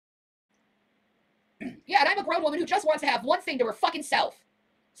Yeah, and I'm a grown woman who just wants to have one thing to her fucking self.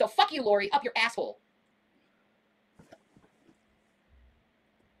 So fuck you, Lori, up your asshole.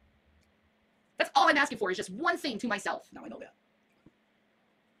 That's all I'm asking for is just one thing to myself. Now I know that.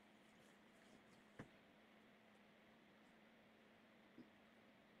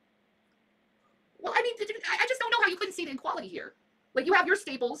 Well, I mean, I just don't know how you couldn't see the inequality here. Like, you have your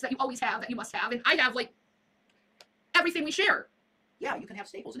staples that you always have, that you must have, and I have, like, everything we share. Yeah, you can have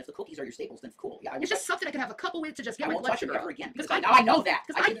staples, and if the cookies are your staples, then cool. Yeah, it's just something I can have a couple with to just get my blood blood sugar ever again. Because now I know that.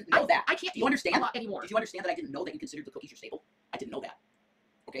 I didn't know that. I can't. Do you understand? A lot anymore. Did you understand that I didn't know that you considered the cookies your staple? I didn't know that.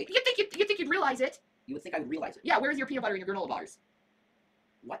 Okay. You think you'd realize it? You would think I would realize it. Yeah. Where's your peanut butter and your granola bars?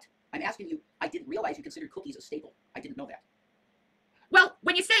 What? I'm asking you. I didn't realize you considered cookies a staple. I didn't know that. Well,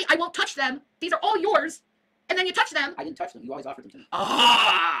 when you say I won't touch them, these are all yours, and then you touch them. I didn't touch them. You always offered them to me.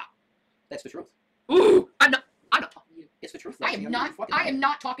 Ah. That's the truth. Ooh. I'm not talking to you. It's the truth. I am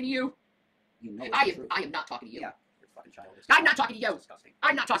not talking to you. You know I am not talking to you. Yeah. You're fucking childish. I'm not talking to you. Disgusting.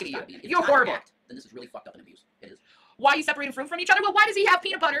 I'm not talking to you. If You're horrible. Then this is really fucked up and abuse. It is. Why are you separating fruit from each other? Well, why does he have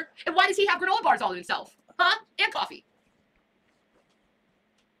peanut butter? And why does he have granola bars all in himself? Huh? And coffee.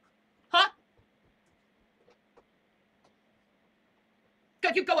 Huh?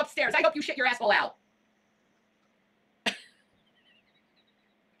 Good, you go upstairs. I hope you shit your asshole out.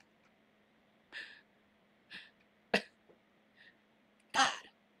 God.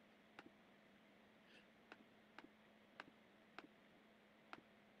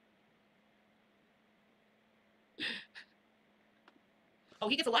 Oh,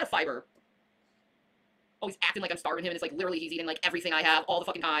 he gets a lot of fiber. Oh, he's acting like I'm starving him, and it's like literally he's eating like everything I have all the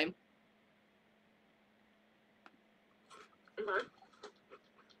fucking time. Okay.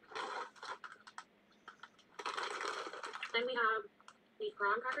 Then we have these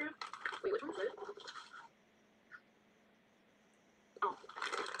prawn crackers. Wait, which one's this? Oh.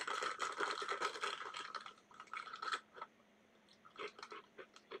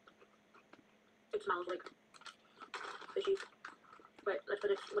 It smells like fishy. But let's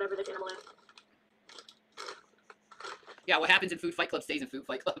put it whatever this animal is. Yeah, what happens in Food Fight Club stays in Food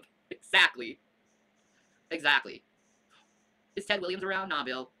Fight Club. Exactly. Exactly. Is Ted Williams around? Nah,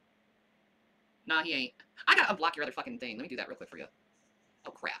 Bill. Nah, he ain't. I gotta unblock your other fucking thing. Let me do that real quick for you.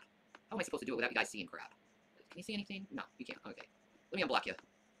 Oh, crap. How am I supposed to do it without you guys seeing crap? Can you see anything? No, you can't. Okay. Let me unblock you.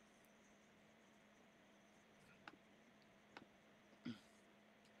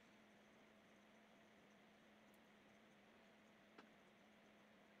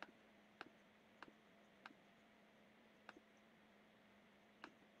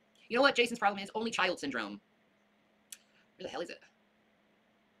 You know what Jason's problem is? Only child syndrome. Where the hell is it?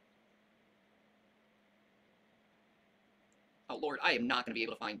 Oh, Lord, I am not going to be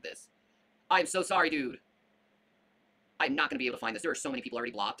able to find this. I am so sorry, dude. I'm not going to be able to find this. There are so many people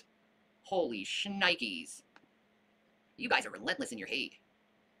already blocked. Holy shnikes. You guys are relentless in your hate.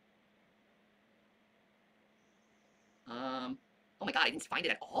 Oh my god, I didn't find it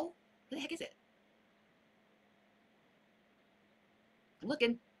at all? Where the heck is it? I'm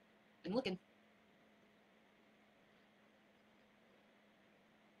looking. I'm looking.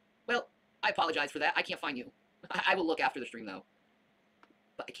 Well, I apologize for that. I can't find you. I will look after the stream, though.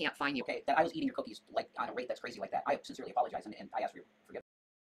 But I can't find you. Okay, that I was eating your cookies like on a rate that's crazy like that. I sincerely apologize, and I ask for your forgiveness.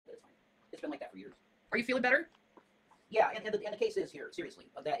 It's fine. It's been like that for years. Are you feeling better? Yeah, and the case is here, seriously,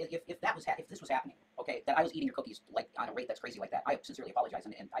 that if this was happening, okay, that I was eating your cookies like on a rate that's crazy like that, I sincerely apologize,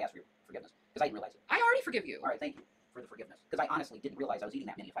 and I ask for your forgiveness, because I didn't realize it. I already forgive you. All right, thank you for the forgiveness, because I honestly didn't realize I was eating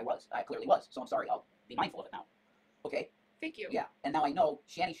that many. If I was, I clearly was, so I'm sorry. I'll be mindful of it now. Okay? Thank you. Yeah, and now I know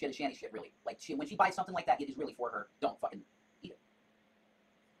Shanny shit is Shanny shit, really. Like, when she buys something like that, it is really for her. Don't fucking eat it.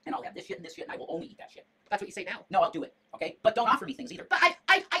 And I'll have this shit and this shit, and I will only eat that shit. That's what you say now. No, I'll do it, okay? But don't offer me things either. But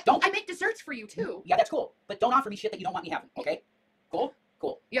Don't. I make desserts for you, too. Yeah, that's cool. But don't offer me shit that you don't want me having, okay? Cool?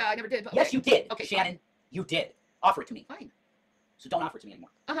 Cool. Yeah, I never did. But yes, okay. you did. Okay, Shannon, you did. Offer it to me. Fine. So don't offer it to me anymore.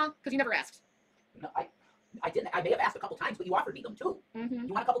 Because you never asked. No, I didn't. I may have asked a couple times, but you offered me them too. Mm-hmm.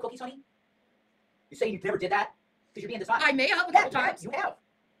 You want a couple cookies, honey? You saying you never did that? Because you're being dishonest. I may have a couple times. You have.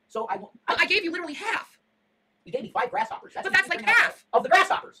 So I won't. I gave you literally half. You gave me 5 grasshoppers. But that's like half. Of the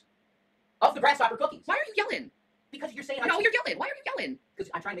grasshoppers. Of the grasshopper cookies. Why are you yelling? Because you're saying... No, you're yelling. Why are you yelling?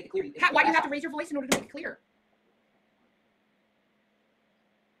 Because I'm trying to make it clear. Why do you have to raise your voice in order to make it clear?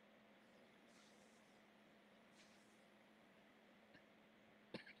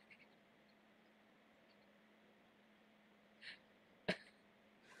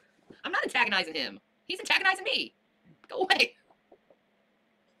 I'm not antagonizing him. He's antagonizing me. Go away.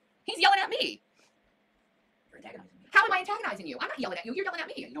 He's yelling at me. You're antagonizing me. How am I antagonizing you? I'm not yelling at you. You're yelling at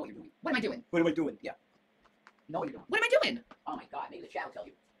me. Yeah, you know what you're doing. What am I doing? What am I doing? Yeah. You know what you're doing. What am I doing? Oh my god, maybe the chat will tell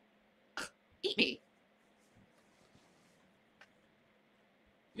you. Eat me.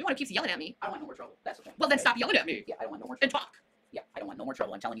 You want to keep yelling at me? I don't want no more trouble. That's the thing. Well, then okay? stop yelling at me Yeah, I don't want no more and trouble. talk. Yeah, I don't want no more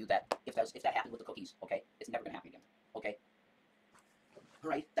trouble. I'm telling you that if that happened with the cookies, okay, it's never gonna happen again. Okay. All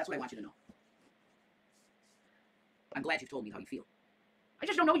right, that's what I want you to know. I'm glad you've told me how you feel. I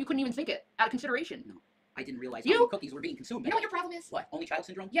just don't know you couldn't even think it out of consideration. No, I didn't realize You- how many cookies were being consumed. You know what your problem is? What? Only child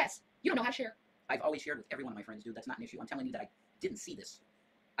syndrome? Yes. You don't know how to share. I've always shared with every one of my friends, dude. That's not an issue. I'm telling you that I didn't see this.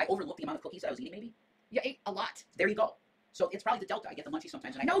 I overlooked the amount of cookies I was eating, maybe. You ate a lot. There you go. So it's probably the delta. I get the munchies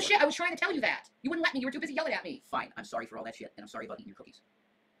sometimes. And I No have to shit. work. I was trying to tell you that. You wouldn't let me. You were too busy yelling at me. Fine. I'm sorry for all that shit, and I'm sorry about eating your cookies.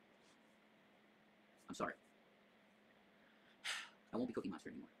 I'm sorry. I won't be Cookie Monster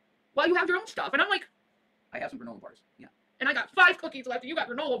anymore. Well, you have your own stuff, and I'm like, I have some granola bars. Yeah. and I got 5 cookies left, and you got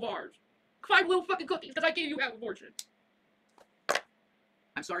granola bars. 5 little fucking cookies, because I gave you half a portion.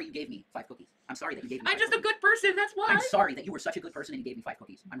 I'm sorry you gave me 5 cookies. I'm sorry that you gave me. I'm 5 just a cookies. good person. That's why. I'm sorry that you were such a good person and you gave me 5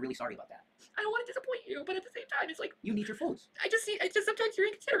 cookies. I'm really sorry about that. I don't want to disappoint you, but at the same time, it's like You need your foods. I just sometimes you're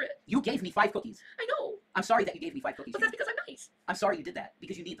inconsiderate. You gave me 5 cookies. I know, I'm sorry that you gave me 5 cookies. but that's because I'm nice. I'm sorry you did that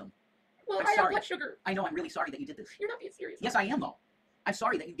because you need them. Well, I'm I have sorry. blood sugar. I know. I'm really sorry that you did this. You're not being serious. Yes, I am though. I'm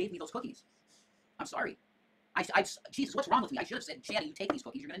sorry that you gave me those cookies. I'm sorry. Jesus, what's wrong with me? I should have said, Shanny, you take these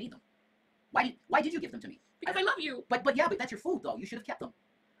cookies. You're gonna need them. Why did you give them to me? Because I love you. But that's your food though. You should have kept them.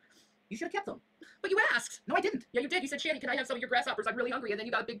 You should have kept them. But you asked. No, I didn't. Yeah, you did. You said, Shanny, can I have some of your grasshoppers? I'm really hungry. And then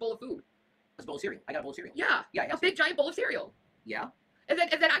you got a big bowl of food. That's a bowl of cereal. I got a bowl of cereal. Yeah. Yeah, I A got big giant bowl of cereal. Yeah. And then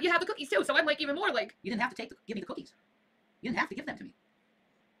you have the cookies too. So I'm like even more like. You didn't have to give me the cookies. You didn't have to give them to me.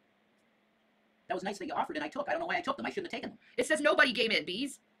 That was nice that you offered and I took. I don't know why I took them. I shouldn't have taken them. It says nobody game in,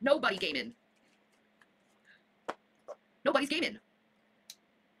 bees. Nobody game in. Nobody's gaming.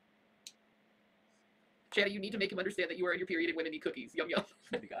 Shanny, you need to make him understand that you are in your period and women need cookies. Yum yum.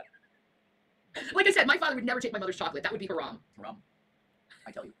 Oh my God. Like I said, my father would never take my mother's chocolate. That would be haram. Haram.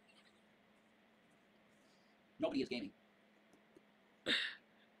 I tell you. Nobody is gaming.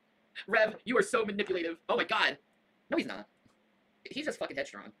 Rev, you are so manipulative. Oh my God. No, he's not. He's just fucking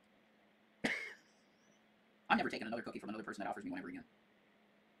headstrong. I'm never taking another cookie from another person that offers me one ever again.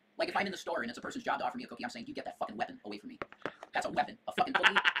 Like if I'm in the store and it's a person's job to offer me a cookie, I'm saying, you get that fucking weapon away from me. That's a weapon. A fucking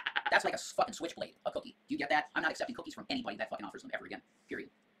cookie. That's like a fucking switchblade. A cookie. Do you get that? I'm not accepting cookies from anybody that fucking offers them ever again. Period.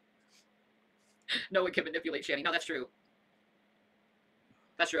 No one can manipulate Shanny. No, that's true.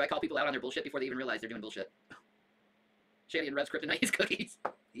 That's true. I call people out on their bullshit before they even realize they're doing bullshit. Shanny and Rev's kryptonite is cookies.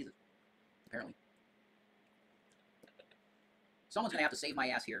 Jesus. Apparently. Someone's gonna have to save my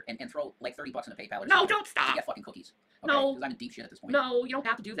ass here and throw like $30 in a PayPal or No, something don't to stop. get fucking cookies. Okay? No. Because I'm in deep shit at this point. No, you don't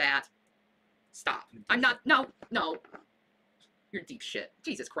have to do that. Stop. I'm not. No, no. You're in deep shit.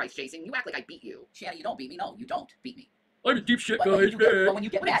 Jesus Christ, Jason. You act like I beat you. Shanny, you don't beat me. No, you don't beat me. I'm in deep shit, But when you get What mad, when you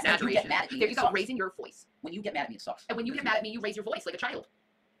exaggeration. get mad at me, There it you go, sucks. raising your voice. When you get mad at me, it sucks. And when you get mad at me, you raise your voice like a child.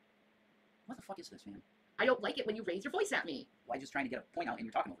 What the fuck is this, man? I don't like it when you raise your voice at me. Why just trying to get a point out and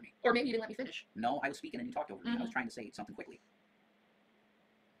you're talking over me? Or maybe you didn't let me finish. No, I was speaking and you talked over me. I was Mhm. trying to say something quickly.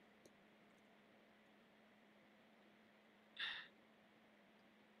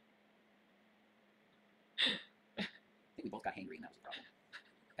 I think we both got hangry and that was the problem.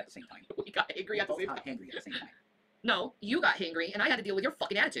 At the same time. We got angry at the both same got time. hangry at the same time. No, you got hangry, and I had to deal with your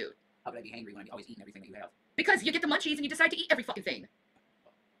fucking attitude. How could I be hangry when I'm always eating everything that you have? Because you get the munchies and you decide to eat every fucking thing.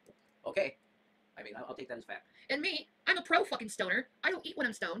 Okay. I mean, I'll take that as fact. And me, I'm a pro fucking stoner. I don't eat when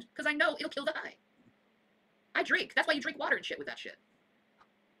I'm stoned, because I know it'll kill the high. I drink. That's why you drink water and shit with that shit.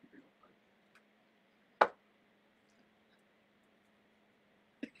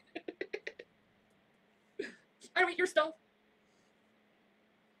 I don't eat your stuff.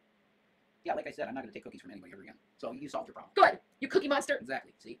 Yeah, like I said, I'm not going to take cookies from anybody ever again. So you solved your problem. Good. You cookie monster.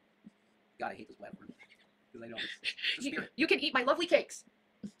 Exactly. See? God, I hate this platform. Because I know it's the You, spirit. you can eat my lovely cakes.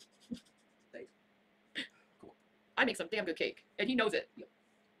 Thanks. Cool. I make some damn good cake, and he knows it. Yep.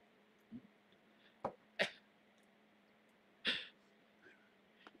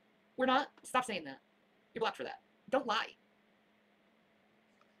 We're not. Stop saying that. You're blocked for that. Don't lie.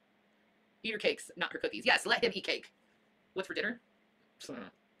 Eat her cakes, not her cookies. Yes, let him eat cake. What's for dinner? I'm gonna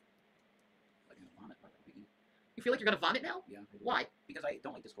vomit. You feel like you're gonna vomit now? Yeah. I do. Why? Because I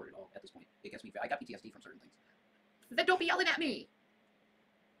don't like Discord at all at this point. It gets me. I got PTSD from certain things. Then don't be yelling at me.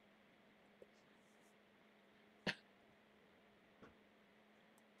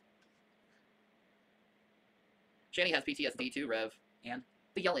 Shanny has PTSD too, Rev. And?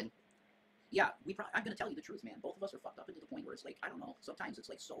 The yelling. Yeah, I'm gonna tell you the truth, man. Both of us are fucked up into the point where it's like, I don't know. Sometimes it's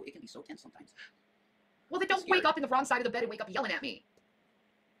like it can be so tense sometimes. Well, then don't wake up in the wrong side of the bed and wake up yelling at me.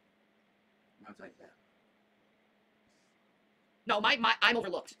 Outside of that. No, I'm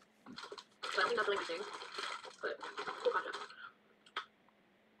overlooked. So I don't think that's really interesting. But cool concept.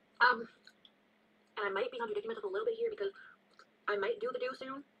 And I might be contradicting myself a little bit here because I might do the do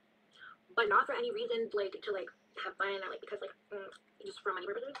soon, but not for any reason like to like have fun or like because like just for money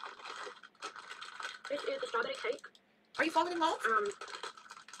purposes. This is the strawberry cake. Are you falling in love?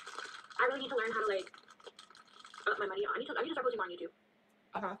 I really need to learn how to like up my money. I need to start posting more on YouTube.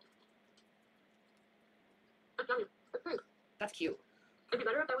 It's yummy. It's pink. That's cute. It'd be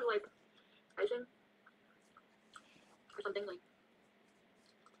better if that was like icing or something like.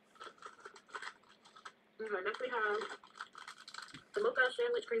 Okay, next we have the mocha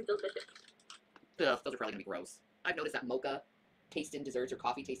sandwich cream filled biscuits. Ugh, those are probably gonna be gross. I've noticed that mocha taste in desserts or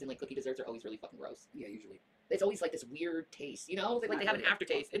coffee taste in like cookie desserts are always really fucking gross. Yeah, usually. It's always like this weird taste, you know? They It's like not they have an really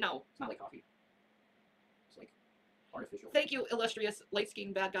aftertaste. coffee. No. It's not like coffee. It's like artificial. Thank you, illustrious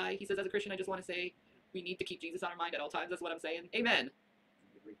light-skinned bad guy. He says, as a Christian, I just want to say we need to keep Jesus on our mind at all times. That's what I'm saying. Amen.